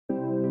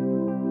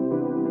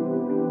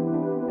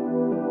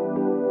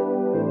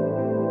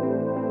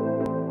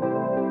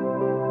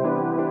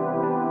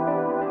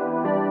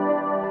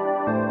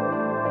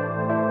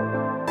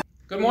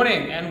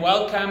morning and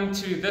welcome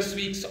to this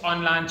week's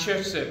online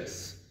church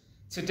service.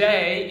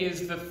 Today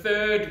is the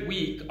third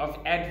week of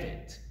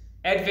Advent.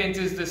 Advent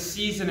is the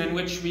season in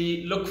which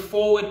we look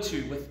forward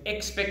to, with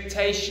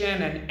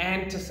expectation and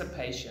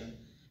anticipation,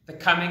 the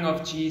coming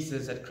of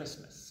Jesus at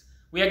Christmas.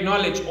 We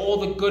acknowledge all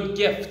the good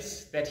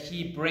gifts that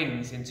he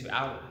brings into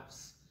our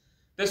lives.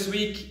 This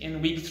week,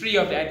 in week 3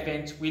 of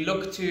Advent, we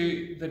look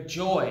to the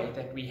joy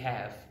that we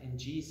have in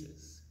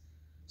Jesus.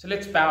 So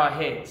let's bow our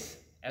heads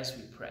as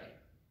we pray.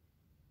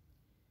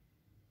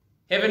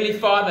 Heavenly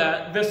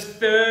Father, this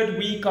third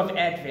week of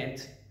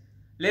Advent,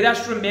 let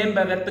us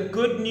remember that the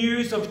good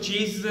news of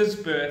Jesus'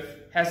 birth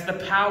has the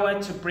power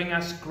to bring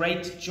us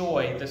great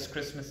joy this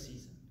Christmas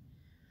season.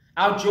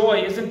 Our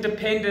joy isn't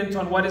dependent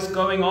on what is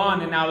going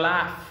on in our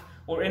life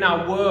or in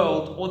our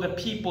world or the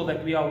people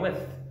that we are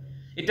with.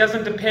 It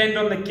doesn't depend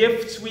on the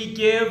gifts we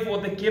give or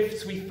the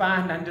gifts we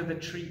find under the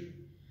tree.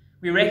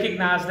 We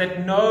recognize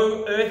that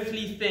no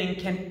earthly thing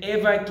can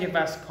ever give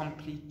us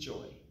complete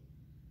joy.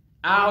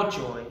 Our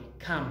joy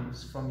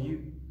comes from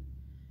you.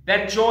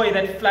 That joy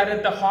that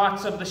flooded the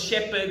hearts of the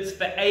shepherds,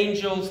 the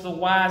angels, the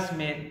wise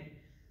men,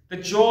 the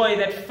joy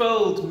that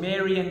filled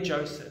Mary and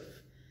Joseph,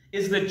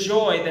 is the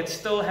joy that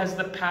still has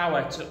the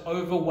power to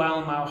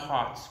overwhelm our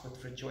hearts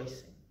with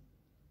rejoicing.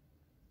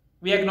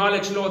 We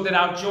acknowledge, Lord, that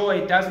our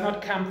joy does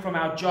not come from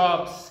our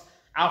jobs,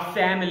 our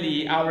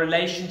family, our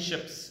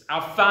relationships,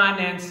 our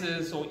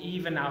finances, or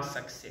even our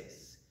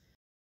success.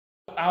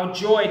 Our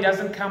joy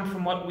doesn't come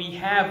from what we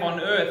have on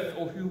earth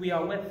or who we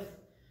are with.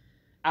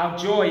 Our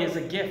joy is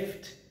a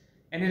gift,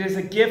 and it is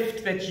a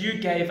gift that you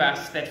gave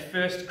us that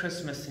first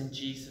Christmas in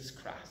Jesus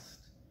Christ.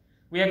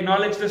 We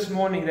acknowledge this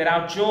morning that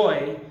our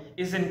joy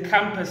is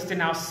encompassed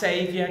in our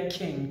Savior,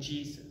 King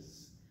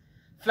Jesus.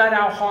 Flood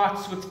our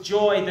hearts with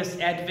joy this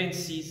Advent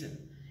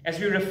season as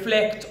we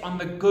reflect on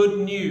the good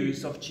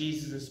news of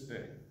Jesus'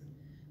 birth.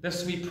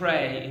 This we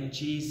pray in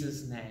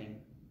Jesus'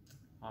 name.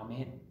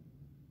 Amen.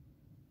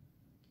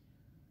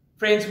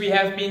 Friends, we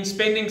have been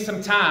spending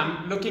some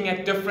time looking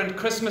at different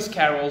Christmas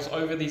carols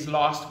over these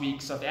last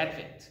weeks of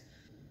Advent.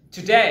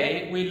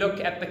 Today, we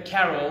look at the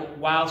carol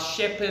While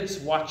Shepherds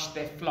Watched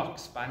Their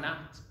Flocks by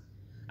Night.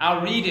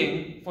 Our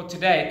reading for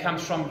today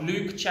comes from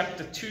Luke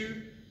chapter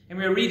 2, and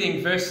we're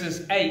reading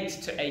verses 8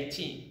 to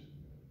 18.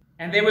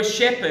 And there were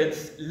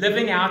shepherds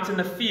living out in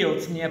the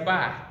fields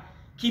nearby,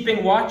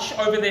 keeping watch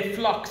over their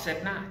flocks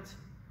at night.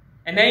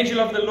 An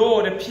angel of the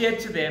Lord appeared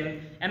to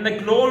them, and the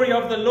glory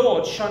of the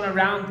Lord shone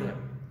around them,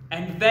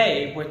 and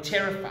they were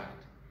terrified.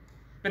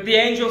 But the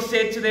angel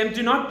said to them,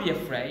 "Do not be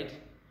afraid.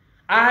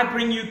 I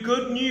bring you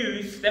good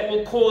news that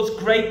will cause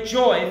great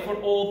joy for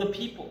all the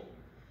people.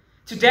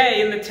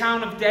 Today in the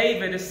town of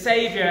David a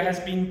Savior has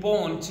been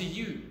born to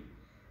you.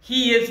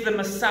 He is the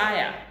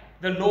Messiah,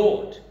 the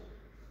Lord.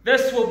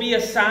 This will be a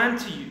sign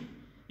to you.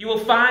 You will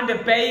find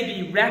a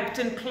baby wrapped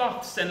in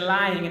cloths and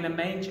lying in a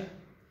manger."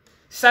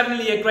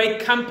 Suddenly a great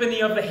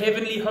company of the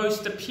heavenly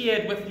host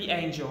appeared with the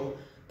angel,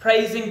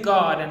 praising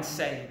God and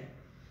saying,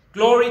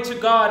 "Glory to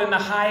God in the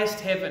highest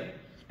heaven,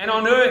 and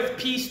on earth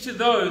peace to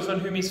those on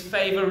whom his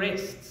favor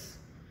rests."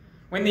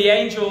 When the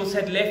angels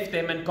had left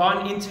them and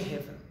gone into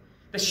heaven,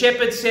 the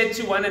shepherds said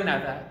to one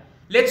another,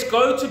 "Let's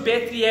go to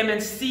Bethlehem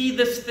and see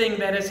this thing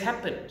that has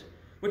happened,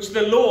 which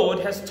the Lord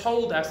has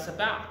told us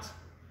about."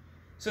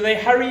 So they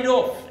hurried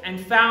off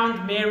and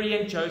found Mary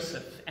and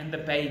Joseph and the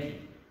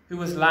baby, who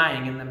was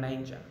lying in the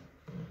manger.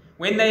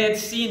 When they had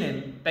seen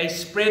him, they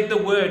spread the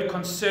word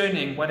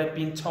concerning what had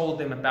been told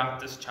them about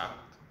this child.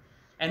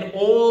 And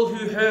all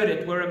who heard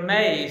it were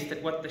amazed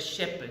at what the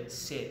shepherds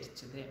said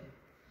to them.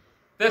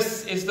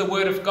 This is the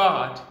word of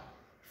God.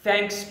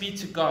 Thanks be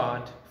to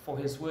God for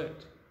his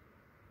word.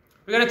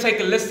 We're going to take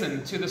a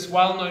listen to this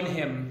well-known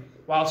hymn,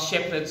 While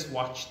Shepherds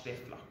Watched Their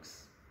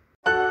Flocks.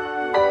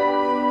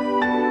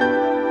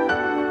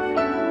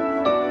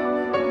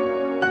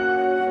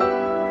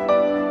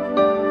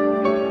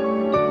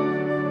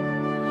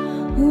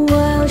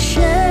 While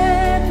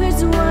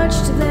shepherds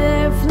watched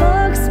their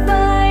flocks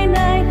by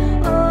night,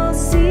 all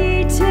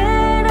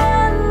seated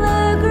on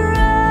the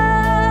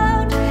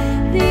ground,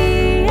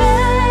 the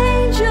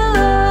angel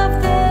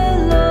of the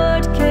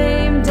Lord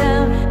came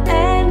down,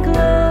 and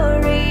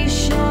glory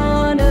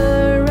shone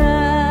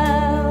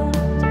around.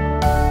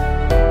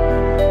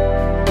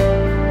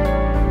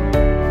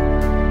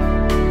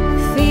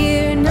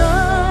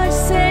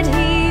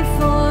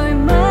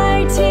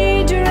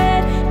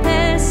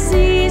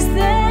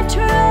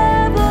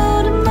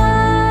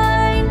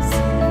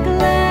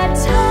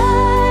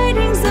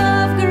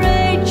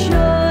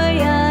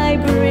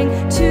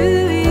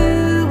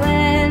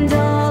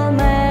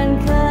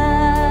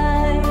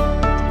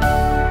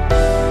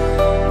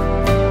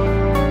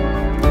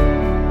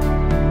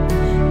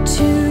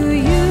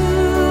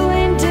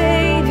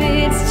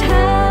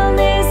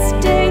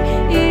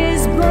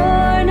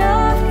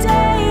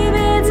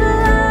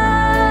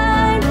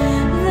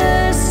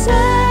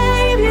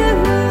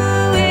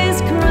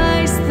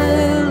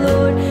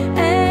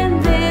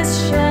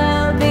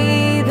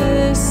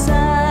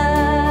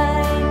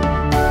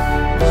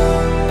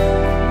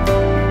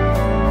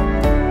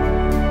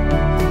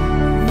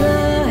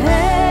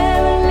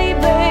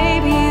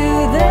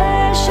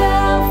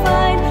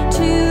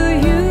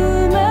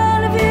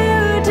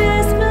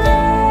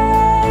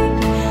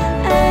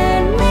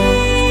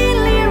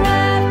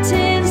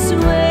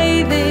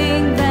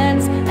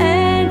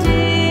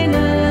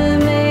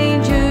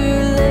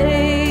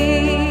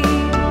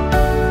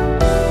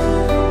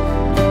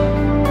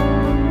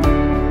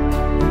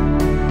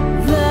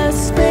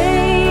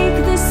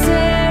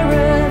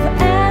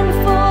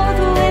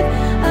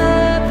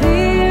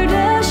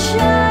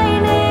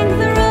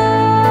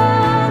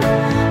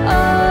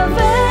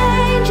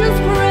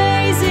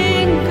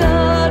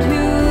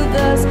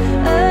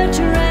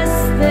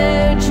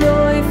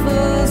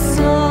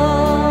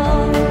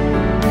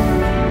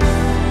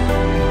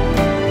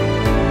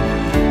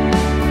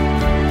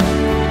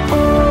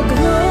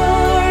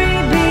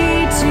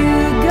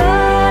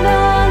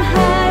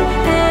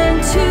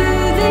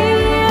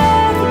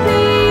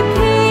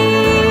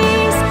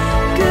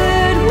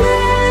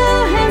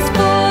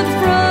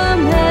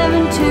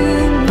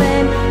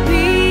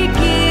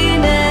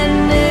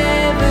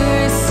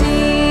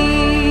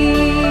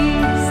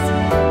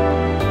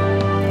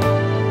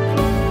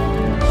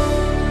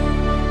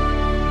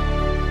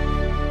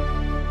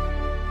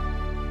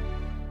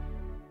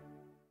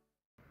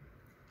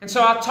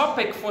 our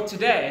topic for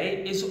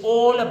today is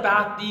all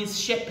about these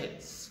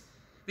shepherds,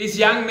 these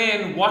young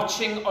men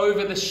watching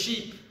over the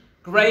sheep,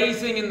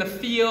 grazing in the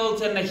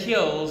fields and the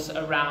hills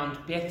around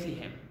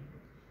Bethlehem.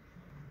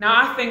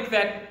 Now, I think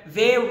that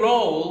their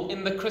role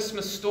in the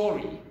Christmas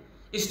story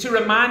is to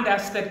remind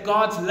us that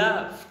God's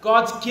love,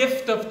 God's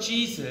gift of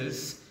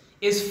Jesus,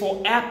 is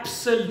for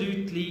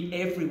absolutely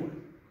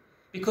everyone,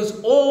 because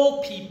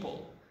all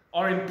people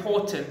are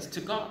important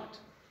to God.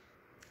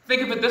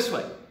 Think of it this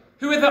way.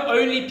 Who are the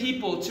only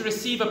people to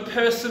receive a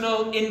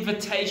personal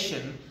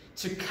invitation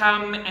to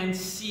come and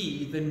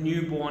see the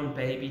newborn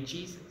baby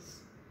Jesus?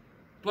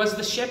 It was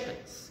the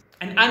shepherds,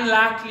 an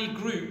unlikely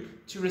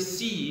group to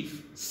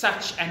receive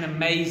such an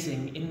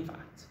amazing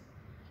invite.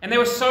 And they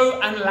were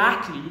so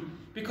unlikely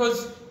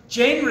because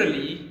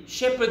generally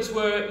shepherds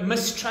were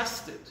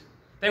mistrusted.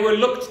 They were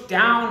looked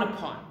down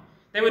upon.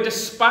 They were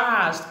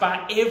despised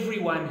by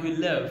everyone who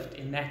lived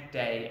in that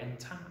day and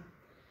time.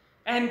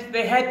 And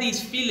they had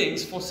these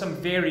feelings for some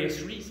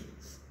various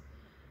reasons.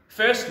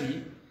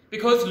 Firstly,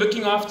 because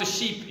looking after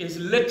sheep is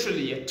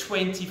literally a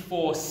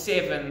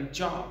 24/7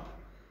 job.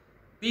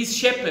 These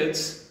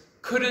shepherds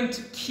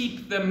couldn't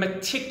keep the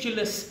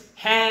meticulous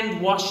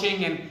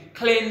hand-washing and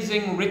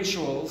cleansing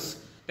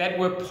rituals that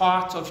were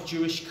part of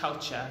Jewish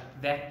culture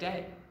that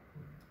day.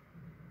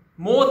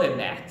 More than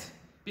that,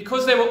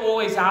 because they were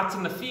always out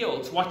in the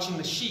fields watching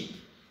the sheep,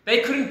 they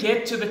couldn't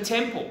get to the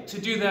temple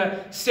to do the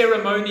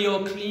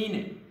ceremonial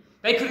cleaning.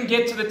 They couldn't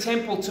get to the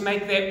temple to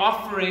make their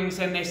offerings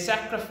and their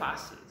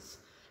sacrifices.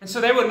 And so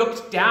they were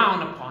looked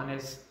down upon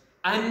as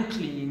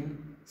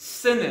unclean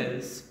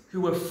sinners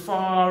who were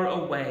far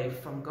away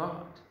from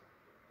God.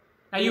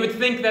 Now you would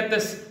think that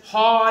this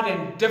hard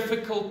and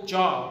difficult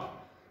job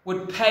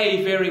would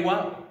pay very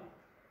well.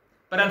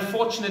 But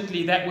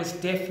unfortunately, that was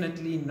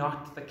definitely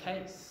not the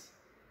case.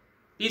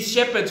 These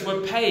shepherds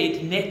were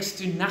paid next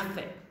to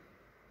nothing.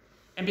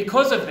 And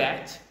because of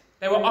that,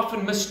 they were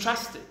often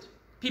mistrusted.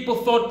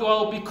 People thought,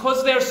 well,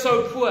 because they're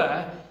so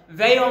poor,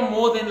 they are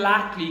more than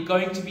likely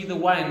going to be the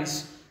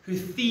ones who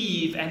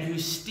thieve and who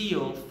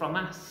steal from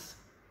us.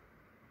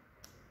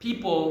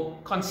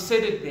 People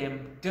considered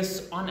them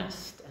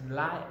dishonest and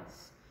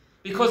liars.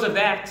 Because of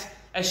that,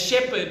 a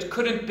shepherd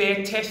couldn't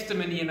bear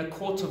testimony in a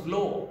court of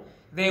law.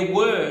 Their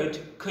word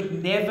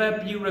could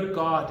never be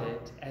regarded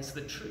as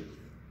the truth.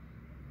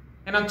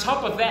 And on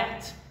top of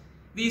that,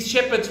 these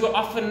shepherds were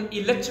often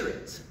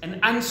illiterate and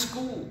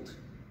unschooled.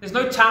 There's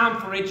no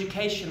time for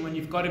education when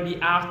you've got to be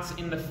out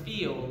in the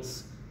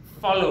fields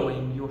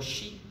following your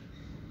sheep.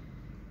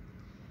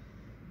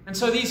 And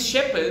so these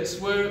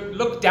shepherds were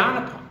looked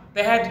down upon.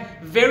 They had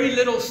very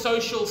little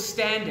social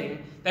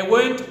standing. They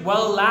weren't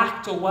well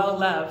liked or well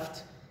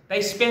loved.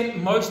 They spent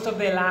most of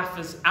their life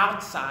as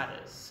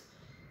outsiders,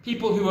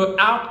 people who were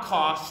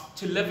outcast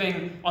to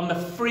living on the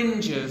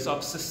fringes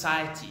of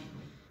society,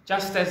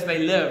 just as they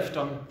lived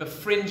on the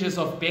fringes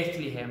of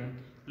Bethlehem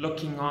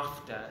looking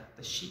after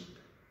the sheep.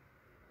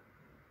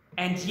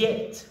 And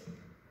yet,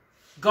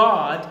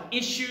 God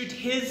issued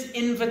his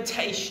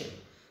invitation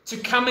to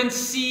come and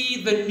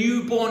see the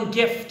newborn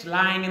gift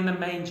lying in the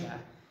manger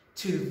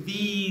to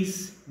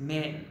these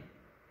men.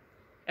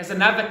 As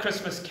another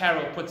Christmas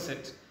carol puts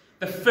it,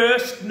 the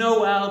first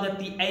Noel that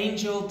the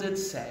angel did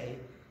say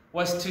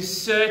was to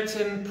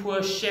certain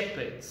poor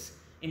shepherds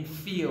in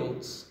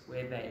fields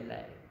where they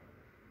lay.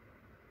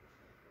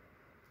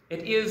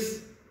 It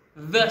is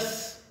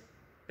this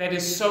that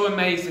is so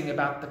amazing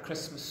about the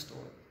Christmas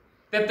story,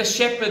 that the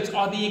shepherds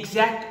are the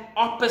exact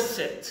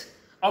opposite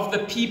of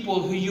the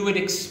people who you would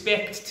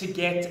expect to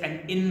get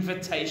an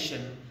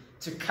invitation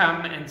to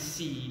come and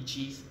see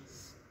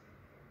Jesus.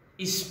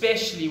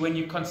 Especially when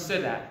you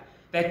consider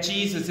that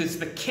Jesus is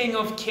the King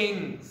of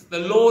Kings, the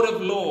Lord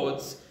of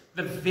Lords,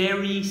 the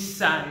very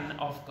Son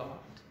of God.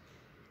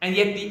 And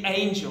yet the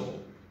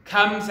angel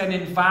comes and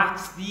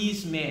invites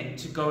these men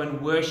to go and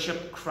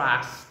worship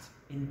Christ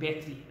in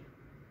Bethlehem.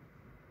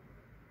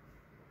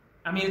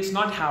 I mean, it's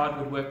not how it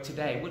would work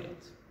today, would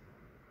it?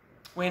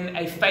 When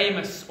a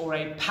famous or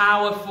a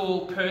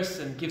powerful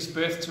person gives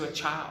birth to a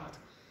child,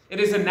 it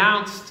is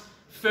announced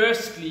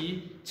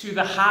firstly to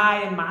the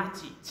high and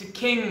mighty, to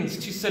kings,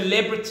 to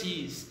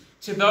celebrities,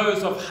 to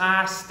those of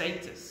high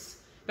status.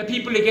 The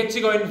people who get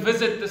to go and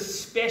visit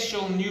this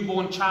special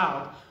newborn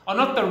child are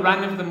not the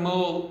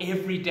run-of-the-mill,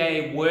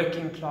 everyday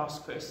working-class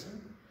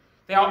person.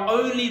 They are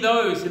only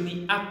those in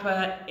the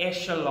upper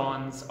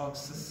echelons of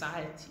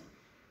society.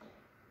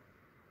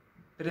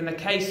 But in the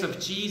case of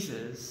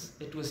Jesus,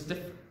 it was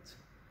different.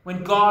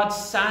 When God's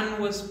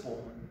Son was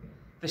born,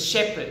 the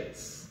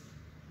shepherds,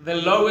 the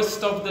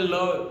lowest of the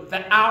low,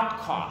 the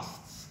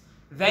outcasts,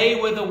 they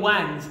were the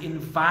ones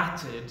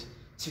invited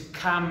to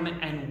come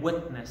and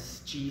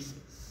witness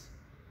Jesus.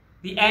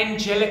 The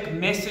angelic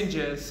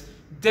messengers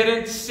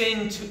didn't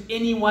sing to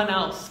anyone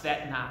else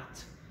that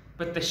night,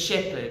 but the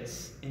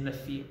shepherds in the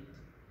field.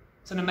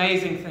 It's an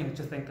amazing thing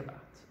to think about.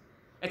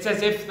 It's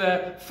as if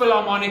the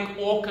Philharmonic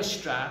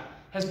Orchestra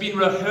has been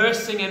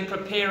rehearsing and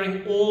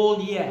preparing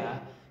all year,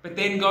 but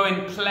then go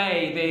and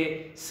play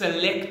their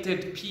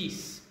selected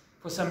piece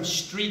for some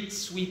street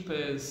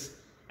sweepers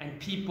and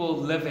people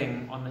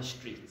living on the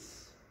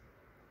streets.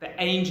 The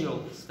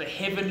angels, the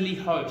heavenly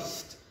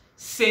host,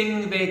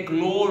 sing their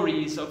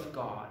glories of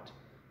God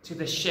to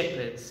the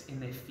shepherds in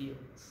their fields.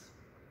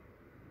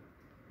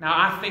 Now,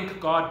 I think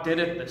God did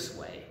it this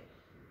way.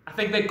 I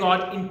think that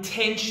God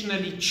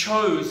intentionally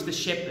chose the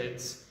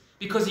shepherds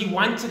because he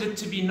wanted it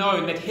to be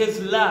known that his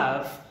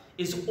love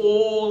is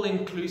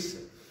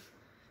all-inclusive,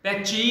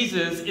 that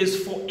Jesus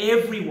is for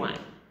everyone.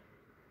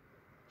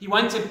 He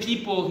wanted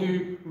people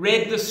who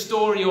read the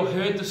story or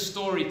heard the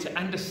story to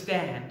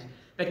understand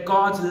that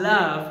God's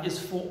love is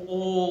for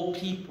all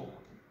people.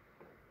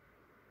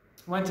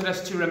 He wanted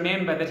us to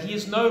remember that he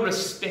is no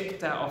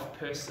respecter of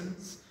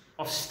persons,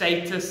 of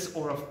status,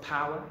 or of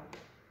power.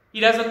 He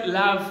doesn't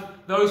love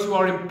those who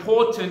are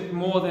important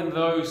more than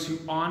those who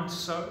aren't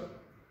so.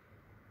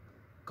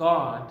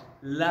 God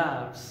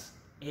loves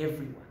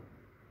everyone.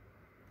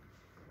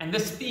 And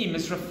this theme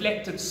is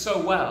reflected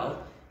so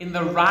well in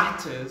the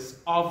writers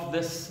of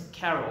this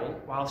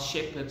carol, While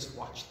Shepherds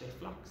Watch Their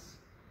Flocks.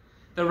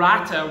 The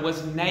writer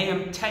was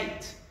Nahum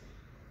Tate,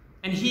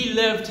 and he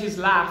lived his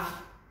life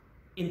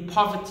in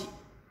poverty.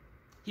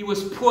 He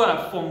was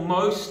poor for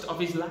most of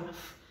his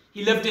life.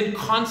 He lived in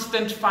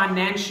constant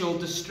financial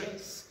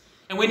distress.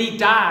 And when he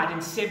died in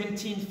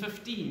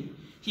 1715,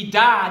 he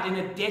died in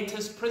a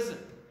debtor's prison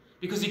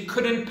because he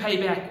couldn't pay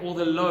back all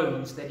the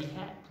loans that he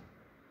had.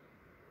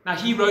 Now,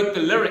 he wrote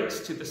the lyrics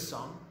to the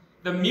song.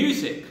 The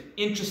music,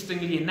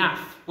 interestingly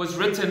enough, was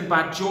written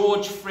by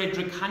George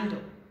Frederick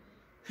Handel,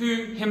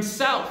 who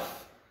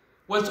himself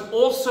was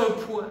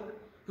also poor,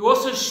 who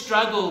also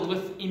struggled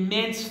with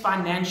immense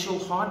financial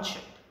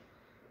hardship,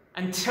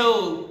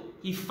 until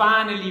he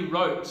finally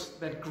wrote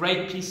that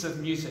great piece of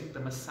music, the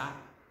Messiah.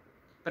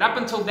 But up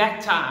until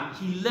that time,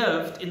 he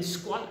lived in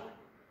squalor.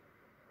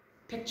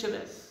 Picture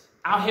this.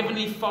 Our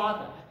Heavenly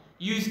Father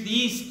used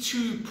these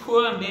two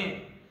poor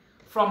men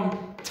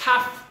from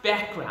tough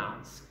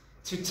backgrounds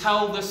to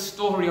tell the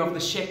story of the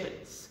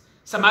shepherds,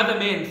 some other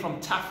men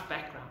from tough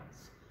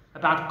backgrounds,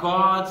 about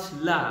God's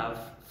love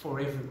for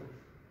everyone.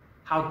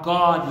 How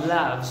God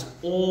loves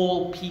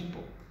all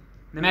people,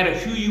 no matter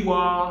who you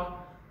are,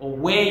 or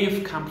where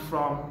you've come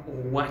from,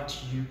 or what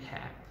you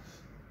have.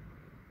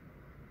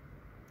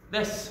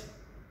 This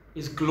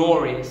is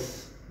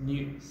glorious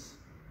news.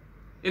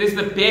 It is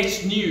the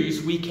best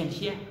news we can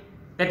hear,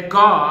 that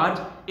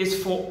God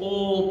is for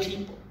all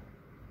people.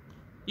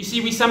 You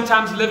see, we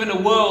sometimes live in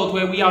a world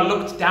where we are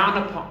looked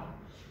down upon,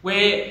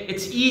 where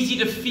it's easy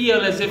to feel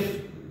as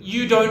if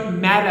you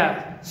don't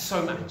matter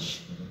so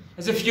much,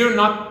 as if you're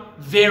not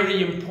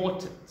very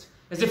important,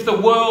 as if the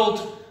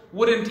world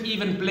wouldn't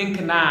even blink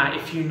an eye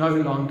if you no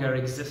longer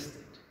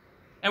existed.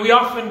 And we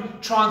often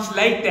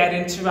translate that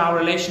into our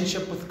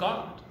relationship with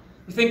God.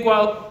 We think,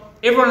 well,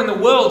 everyone in the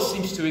world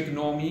seems to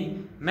ignore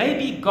me.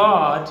 Maybe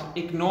God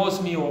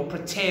ignores me or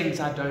pretends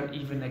I don't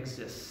even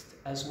exist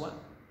as well.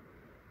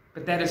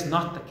 But that is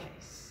not the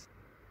case.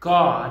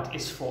 God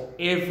is for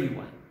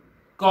everyone.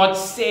 God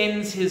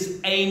sends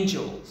his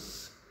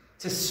angels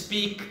to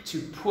speak to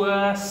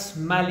poor,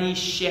 smelly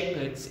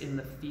shepherds in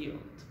the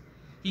field.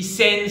 He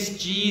sends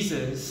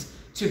Jesus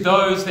to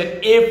those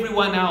that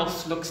everyone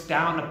else looks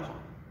down upon,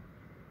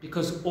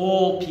 because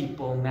all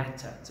people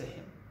matter to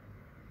him.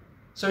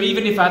 So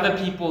even if other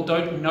people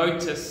don't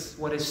notice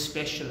what is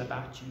special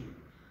about you,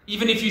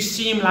 even if you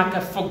seem like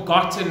a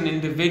forgotten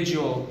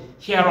individual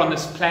here on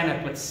this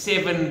planet with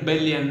 7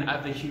 billion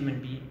other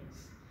human beings,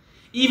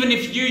 even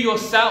if you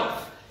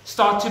yourself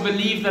start to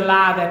believe the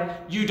lie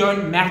that you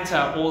don't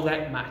matter all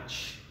that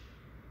much,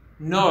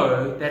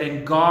 know that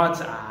in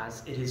God's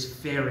eyes it is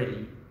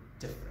very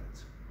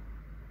different.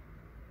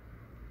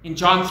 In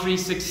John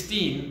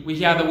 3:16, we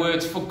hear the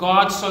words, "For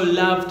God so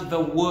loved the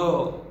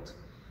world."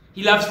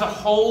 He loves the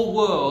whole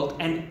world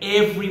and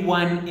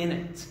everyone in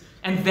it,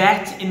 and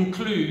that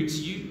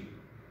includes you.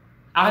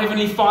 Our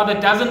Heavenly Father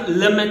doesn't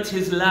limit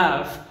his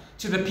love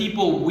to the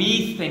people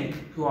we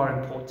think who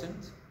are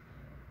important.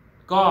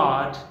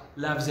 God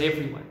loves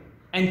everyone,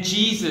 and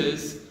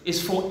Jesus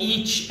is for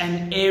each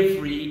and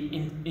every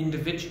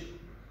individual.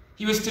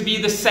 He was to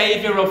be the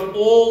Savior of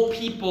all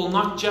people,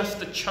 not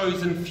just a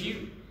chosen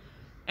few.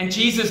 And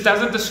Jesus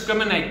doesn't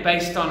discriminate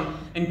based on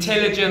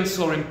intelligence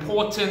or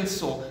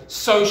importance or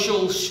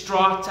social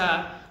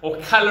strata or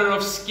color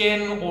of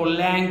skin or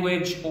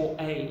language or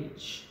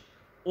age.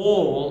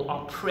 All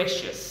are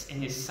precious in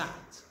his sight.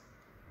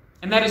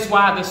 And that is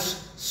why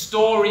this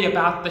story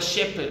about the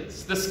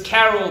shepherds, this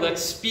carol that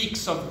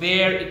speaks of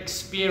their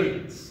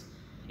experience,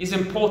 is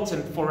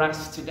important for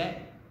us today.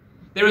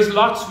 There is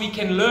lots we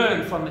can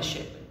learn from the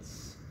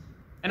shepherds.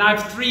 And I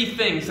have 3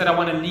 things that I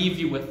want to leave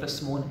you with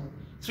this morning.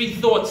 3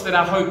 thoughts that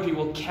I hope you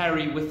will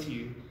carry with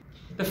you.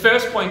 The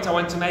first point I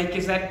want to make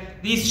is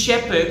that these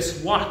shepherds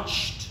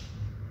watched.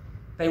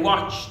 They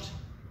watched.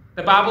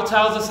 The Bible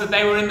tells us that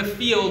they were in the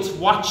fields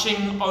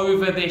watching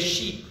over their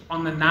sheep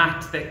on the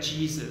night that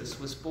Jesus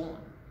was born.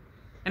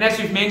 And as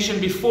we've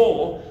mentioned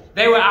before,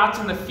 they were out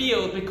in the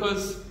field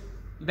because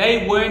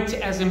they weren't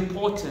as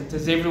important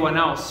as everyone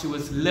else who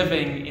was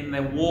living in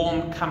the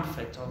warm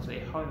comfort of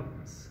their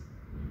homes.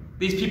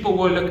 These people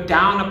were looked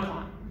down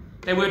upon.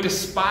 They were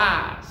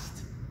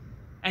despised.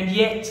 And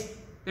yet,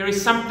 there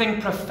is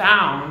something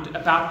profound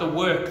about the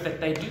work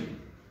that they do.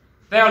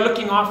 They are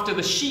looking after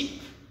the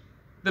sheep,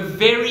 the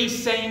very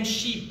same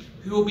sheep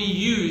who will be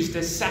used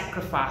as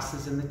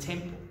sacrifices in the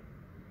temple.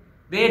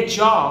 Their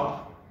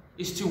job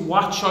is to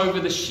watch over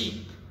the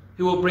sheep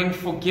who will bring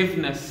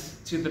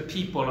forgiveness to the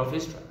people of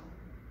Israel.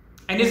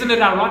 And isn't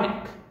it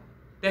ironic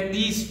that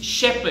these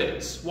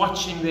shepherds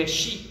watching their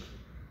sheep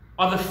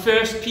are the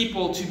first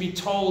people to be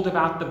told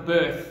about the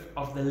birth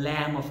of the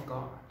Lamb of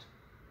God?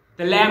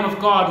 The Lamb of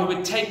God who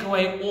would take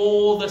away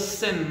all the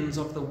sins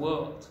of the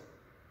world.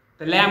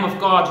 The Lamb of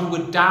God who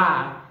would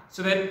die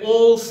so that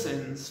all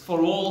sins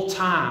for all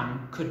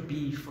time could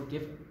be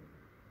forgiven.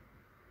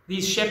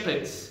 These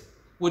shepherds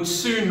would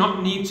soon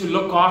not need to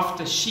look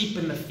after sheep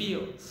in the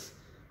fields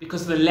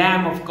because the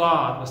Lamb of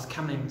God was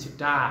coming to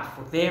die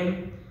for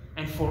them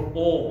and for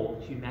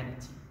all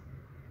humanity.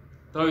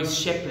 Those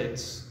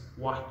shepherds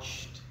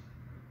watched.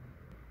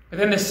 But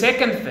then the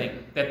second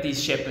thing that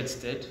these shepherds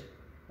did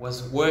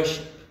was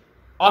worship.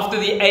 After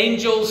the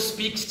angel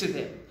speaks to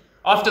them,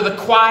 after the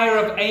choir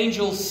of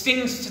angels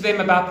sings to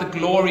them about the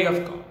glory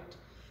of God,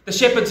 the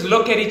shepherds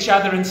look at each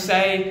other and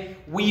say,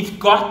 we've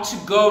got to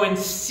go and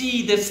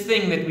see this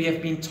thing that we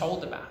have been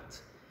told about.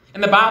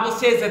 And the Bible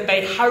says that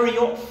they hurry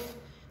off.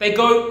 They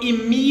go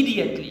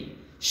immediately,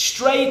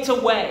 straight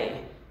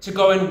away, to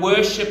go and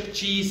worship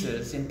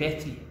Jesus in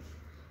Bethlehem.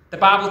 The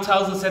Bible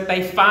tells us that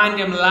they find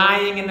him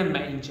lying in a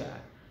manger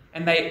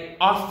and they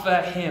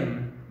offer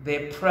him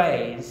their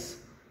praise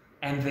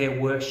and their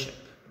worship.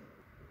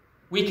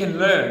 We can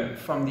learn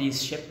from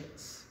these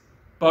shepherds,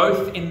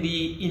 both in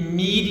the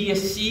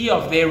immediacy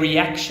of their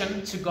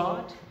reaction to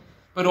God,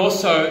 but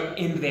also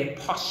in their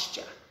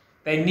posture.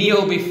 They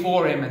kneel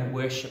before him and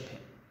worship him.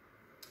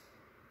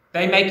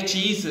 They make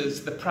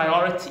Jesus the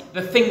priority,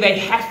 the thing they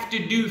have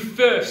to do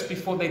first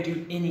before they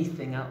do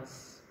anything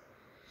else.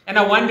 And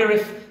I wonder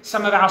if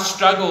some of our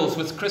struggles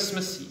with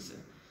Christmas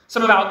season,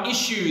 some of our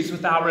issues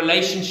with our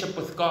relationship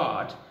with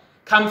God,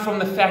 come from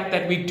the fact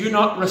that we do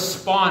not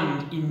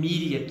respond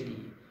immediately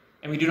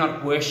and we do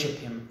not worship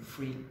him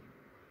freely.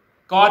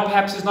 God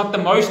perhaps is not the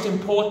most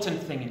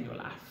important thing in your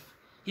life.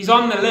 He's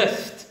on the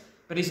list,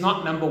 but he's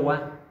not number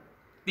one.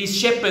 These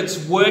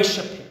shepherds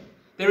worship him.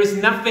 There is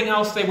nothing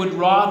else they would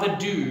rather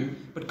do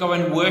but go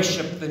and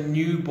worship the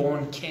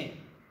newborn king.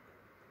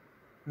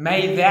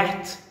 May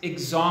that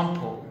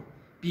example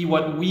be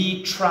what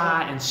we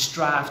try and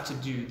strive to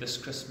do this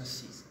Christmas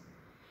season.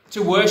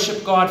 To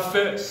worship God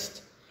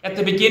first, at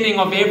the beginning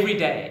of every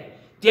day,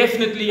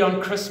 definitely on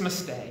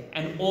Christmas Day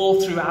and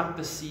all throughout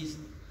the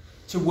season.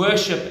 To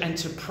worship and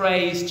to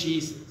praise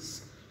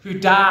Jesus, who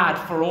died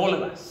for all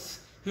of us,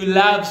 who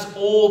loves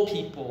all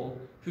people,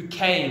 who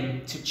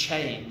came to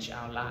change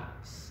our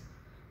lives.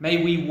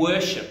 May we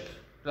worship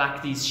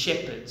like these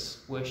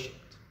shepherds worshipped.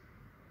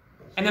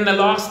 And then the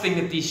last thing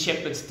that these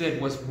shepherds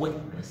did was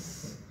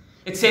witness.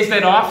 It says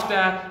that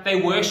after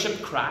they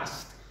worshipped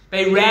Christ,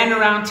 they ran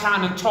around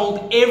town and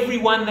told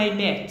everyone they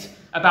met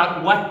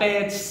about what they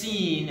had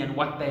seen and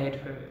what they had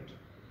heard.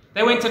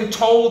 They went and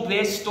told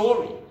their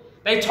story.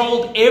 They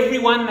told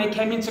everyone they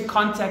came into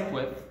contact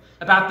with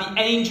about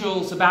the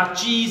angels, about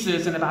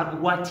Jesus, and about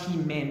what he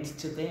meant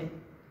to them.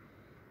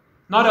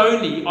 Not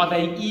only are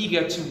they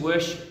eager to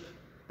worship,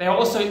 they are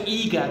also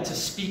eager to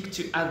speak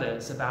to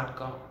others about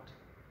God.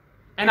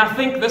 And I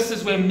think this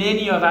is where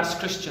many of us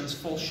Christians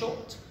fall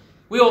short.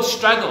 We all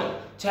struggle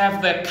to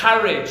have the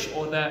courage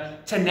or the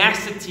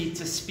tenacity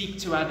to speak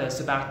to others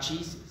about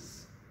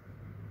Jesus.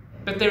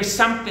 But there's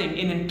something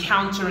in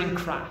encountering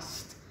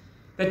Christ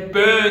that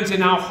burns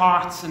in our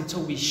hearts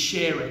until we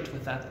share it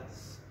with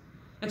others.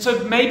 And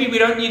so maybe we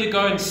don't need to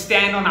go and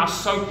stand on our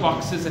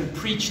soapboxes and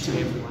preach to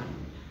everyone.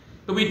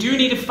 But we do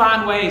need to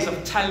find ways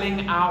of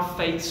telling our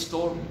faith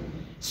story.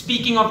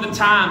 Speaking of the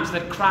times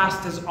that Christ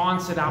has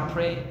answered our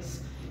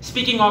prayers.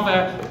 Speaking of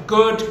a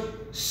good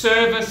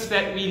service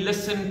that we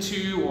listened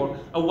to or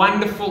a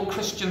wonderful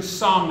Christian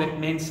song that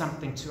meant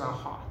something to our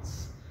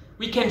hearts.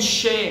 We can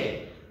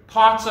share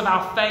parts of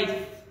our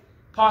faith,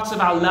 parts of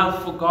our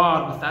love for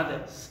God with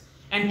others,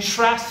 and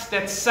trust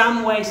that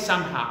some way,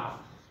 somehow,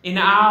 in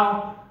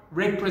our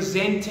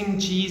representing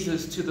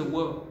Jesus to the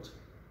world,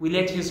 we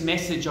let his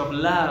message of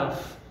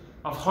love,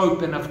 of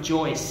hope, and of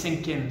joy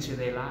sink into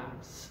their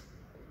lives.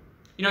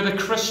 You know, the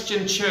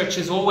Christian church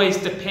has always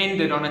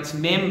depended on its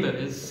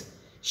members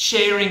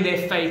sharing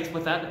their faith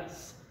with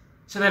others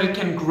so that it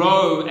can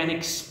grow and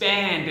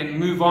expand and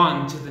move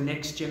on to the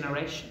next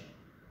generation.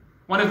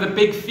 One of the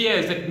big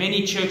fears that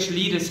many church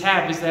leaders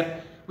have is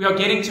that we are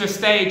getting to a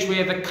stage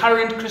where the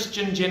current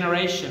Christian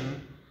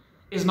generation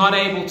is not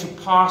able to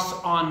pass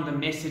on the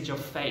message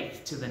of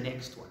faith to the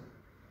next one.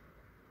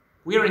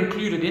 We are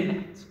included in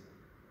that.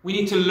 We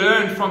need to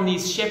learn from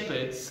these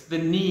shepherds the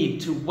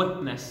need to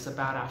witness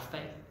about our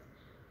faith.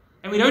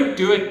 And we don't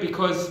do it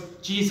because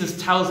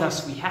Jesus tells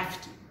us we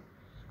have to.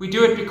 We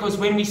do it because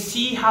when we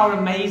see how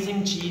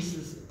amazing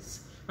Jesus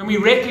is, when we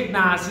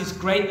recognize his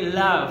great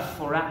love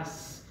for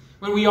us,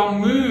 when we are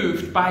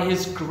moved by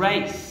his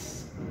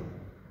grace,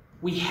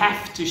 We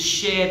have to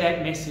share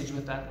that message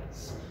with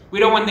others. We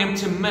don't want them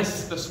to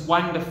miss this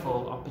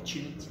wonderful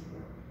opportunity.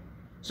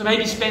 So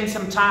maybe spend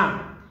some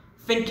time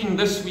thinking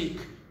this week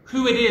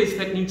who it is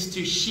that needs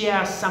to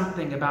share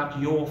something about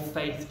your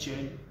faith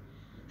journey.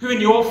 Who in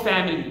your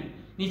family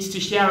needs to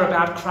share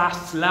about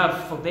Christ's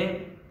love for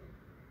them?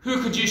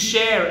 Who could you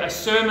share a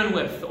sermon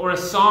with, or a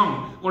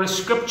song, or a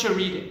scripture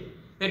reading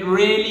that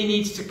really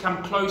needs to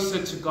come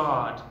closer to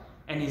God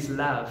and His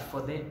love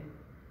for them?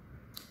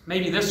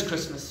 Maybe this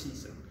Christmas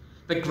season,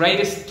 the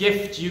greatest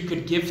gift you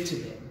could give to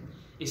them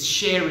is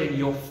sharing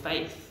your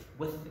faith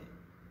with them.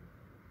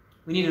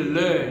 We need to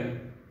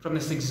learn from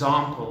this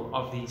example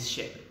of these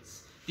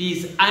shepherds,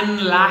 these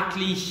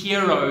unlikely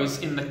heroes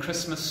in the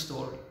Christmas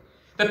story.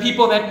 The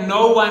people that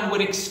no one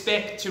would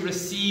expect to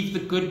receive the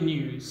good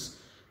news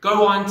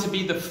go on to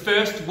be the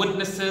first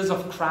witnesses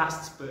of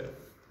Christ's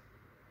birth.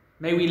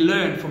 May we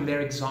learn from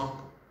their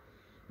example.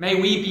 May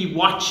we be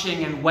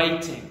watching and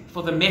waiting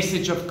for the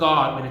message of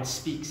God when it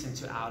speaks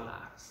into our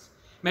lives.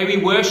 May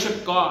we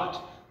worship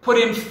God, put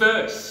Him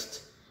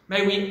first.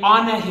 May we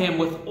honor Him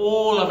with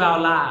all of our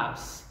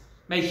lives.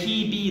 May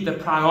He be the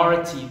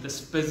priority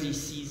this busy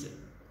season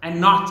and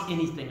not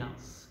anything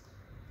else.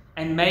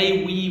 And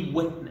may we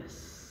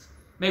witness.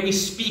 May we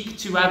speak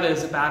to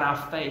others about our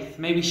faith.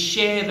 May we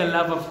share the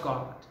love of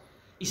God,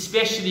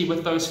 especially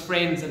with those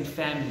friends and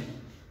family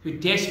who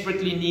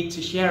desperately need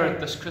to share it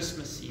this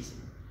Christmas season,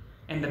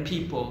 and the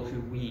people who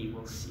we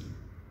will see.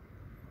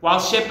 While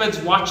shepherds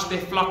watch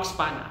their flocks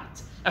by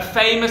night, a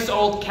famous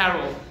old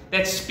carol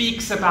that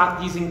speaks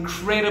about these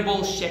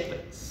incredible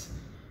shepherds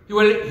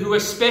who are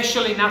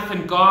special enough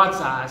in God's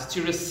eyes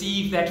to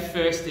receive that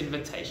first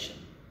invitation,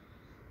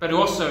 but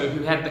also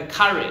who had the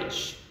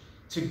courage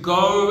to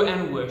go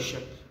and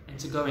worship and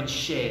to go and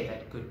share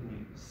that good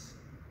news.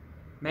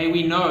 May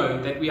we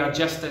know that we are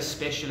just as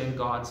special in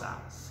God's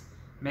eyes.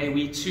 May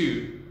we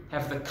too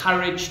have the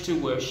courage to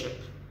worship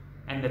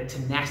and the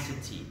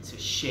tenacity to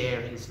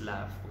share His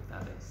love with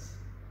others.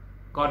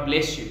 God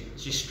bless you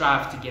as you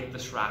strive to get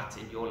this right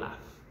in your life.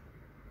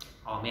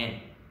 Amen.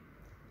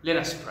 Let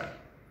us pray.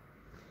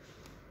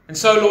 And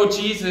so, Lord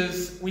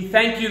Jesus, we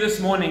thank you this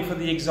morning for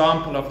the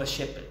example of the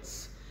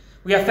shepherds.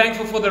 We are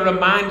thankful for the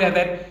reminder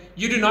that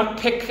you do not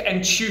pick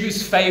and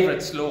choose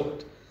favorites,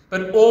 Lord,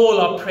 but all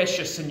are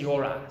precious in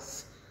your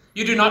eyes.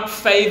 You do not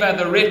favor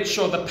the rich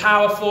or the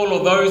powerful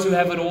or those who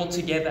have it all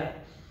together.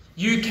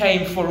 You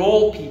came for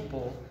all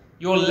people.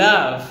 Your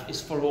love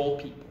is for all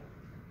people.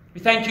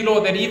 We thank you,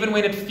 Lord, that even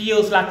when it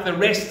feels like the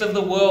rest of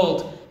the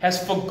world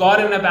has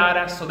forgotten about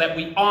us or that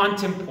we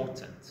aren't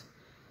important,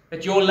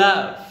 that your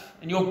love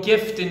and your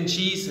gift in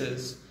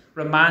Jesus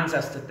reminds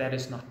us that that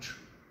is not true.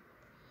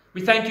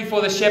 We thank you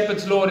for the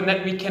shepherds, Lord, and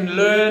that we can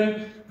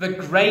learn the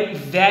great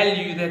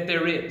value that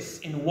there is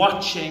in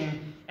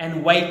watching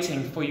and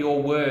waiting for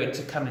your word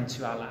to come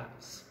into our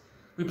lives.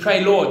 We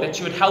pray, Lord, that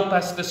you would help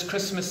us this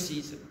Christmas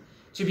season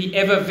to be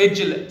ever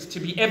vigilant, to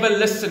be ever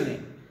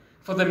listening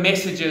for the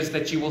messages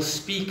that you will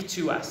speak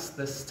to us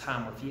this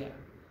time of year.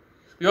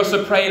 We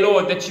also pray,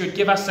 Lord, that you would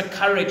give us the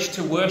courage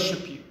to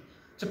worship you,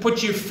 to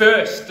put you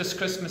first this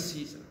Christmas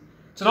season,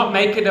 to not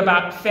make it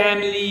about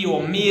family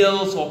or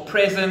meals or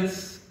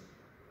presents,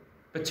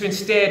 but to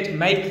instead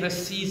make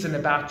this season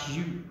about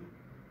you,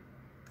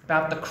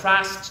 about the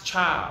Christ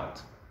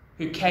child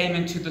who came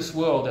into this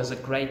world as a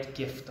great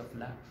gift of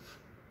love.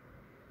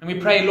 And we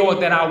pray, Lord,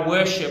 that our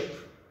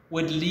worship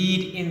would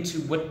lead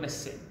into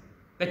witnessing,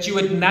 that you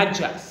would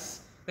nudge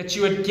us, that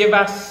you would give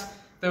us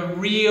the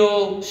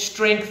real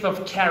strength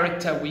of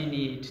character we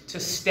need to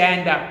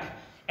stand up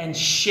and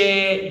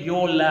share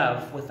your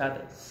love with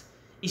others,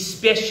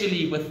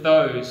 especially with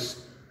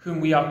those whom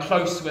we are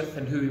close with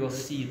and who we will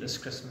see this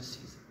Christmas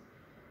season.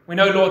 We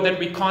know, Lord, that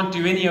we can't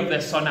do any of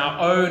this on our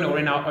own or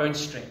in our own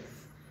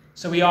strength.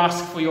 So we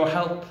ask for your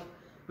help.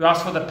 We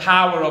ask for the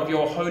power of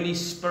your Holy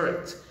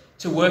Spirit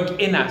to work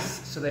in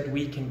us so that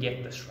we can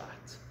get this right.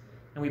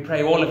 And we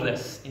pray all of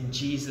this in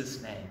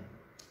Jesus' name.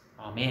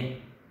 Amen.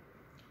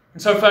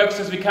 And so, folks,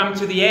 as we come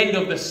to the end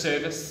of this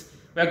service,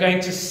 we are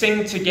going to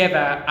sing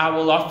together, I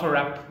Will Offer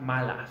Up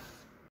My Life.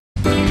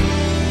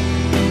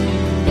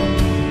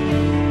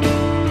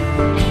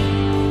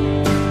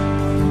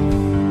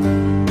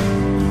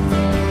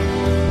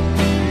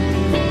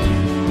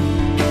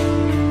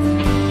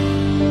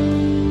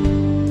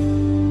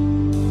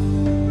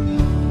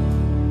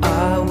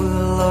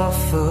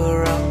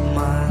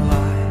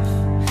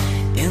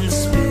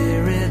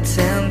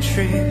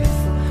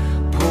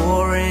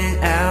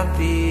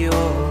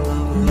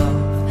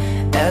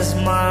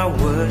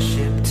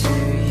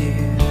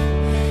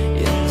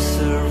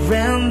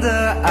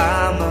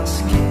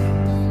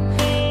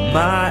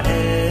 My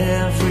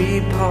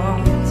every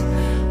part,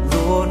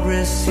 Lord,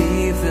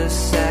 receive the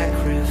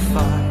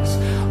sacrifice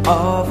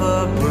of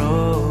a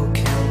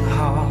broken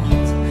heart.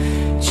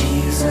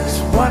 Jesus,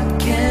 what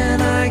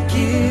can I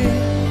give?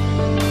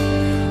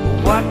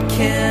 What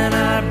can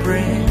I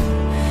bring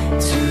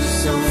to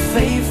so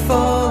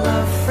faithful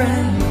a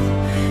friend,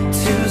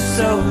 to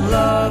so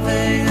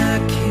loving a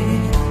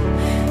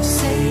King,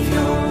 Savior?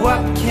 Savior,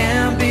 what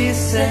can be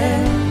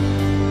said?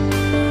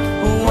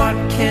 What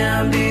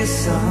can be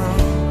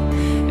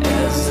sung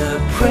as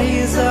the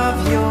praise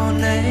of your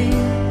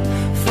name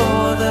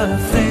for the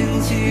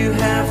things you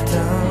have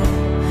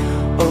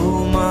done?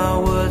 Oh, my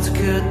words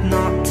could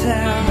not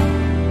tell,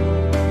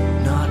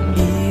 not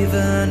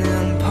even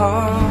in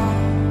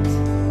part,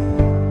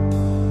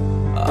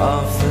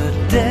 of the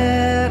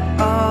debt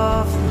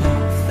of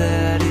love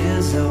that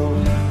is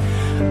owed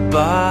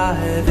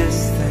by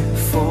this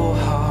thankful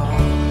heart.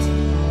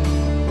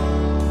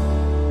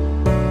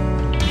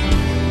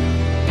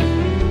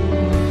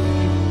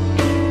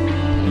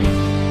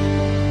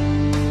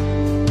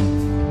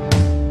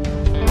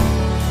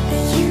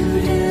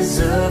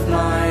 Of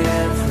my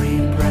every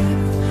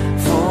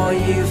breath, for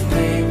you've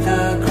paid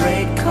the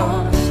great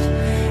cost,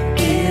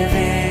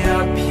 giving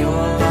up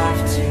your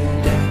life to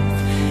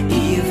death,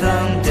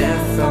 even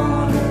death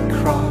on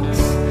a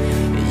cross.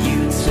 You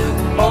took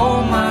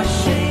all my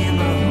shame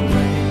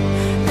away,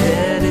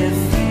 that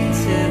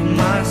defeated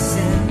my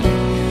sin.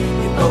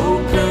 You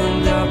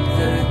opened up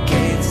the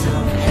gates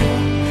of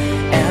hell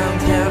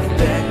and have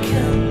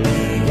beckoned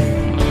me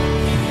in.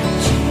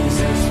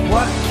 Jesus,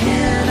 what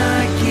can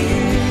I give?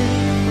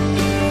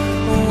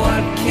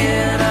 What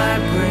can I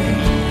bring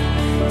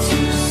to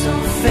so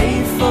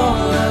faithful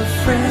a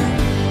friend,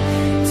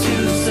 to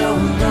so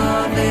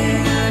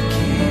loving a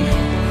King?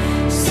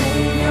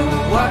 Savior,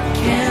 what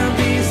can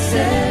be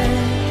said?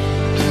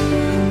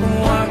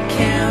 What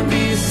can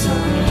be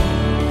sung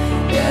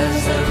as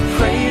the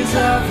praise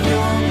of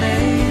your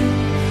name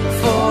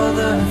for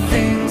the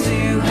things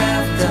you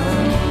have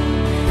done?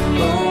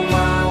 Oh,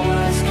 my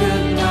words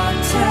could not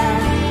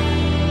tell,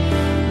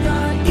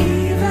 not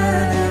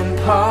even in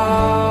part.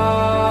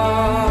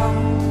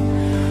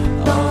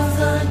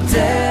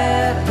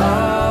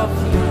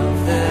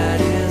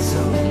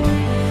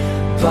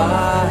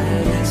 By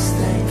this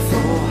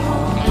thankful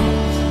heart,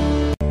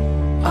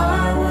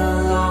 I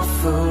will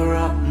offer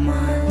up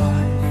my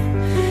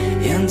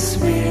life in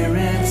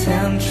spirit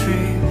and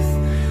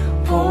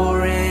truth,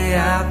 pouring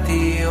out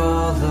the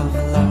oil of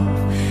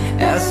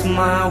love as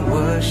my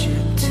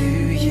worship to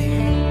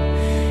you.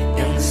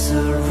 In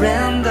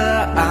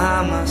surrender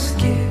I must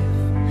give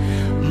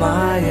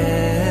my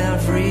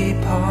every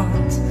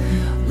part.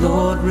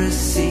 Lord,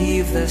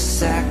 receive the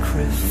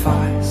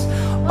sacrifice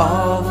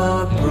of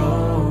a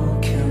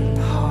broken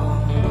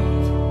heart.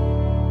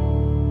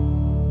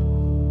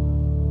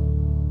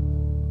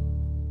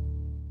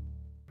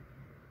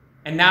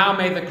 And now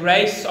may the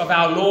grace of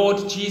our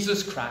Lord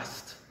Jesus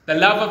Christ, the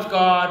love of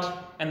God,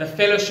 and the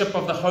fellowship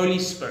of the Holy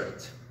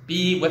Spirit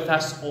be with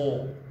us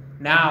all,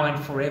 now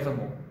and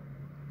forevermore.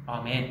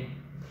 Amen.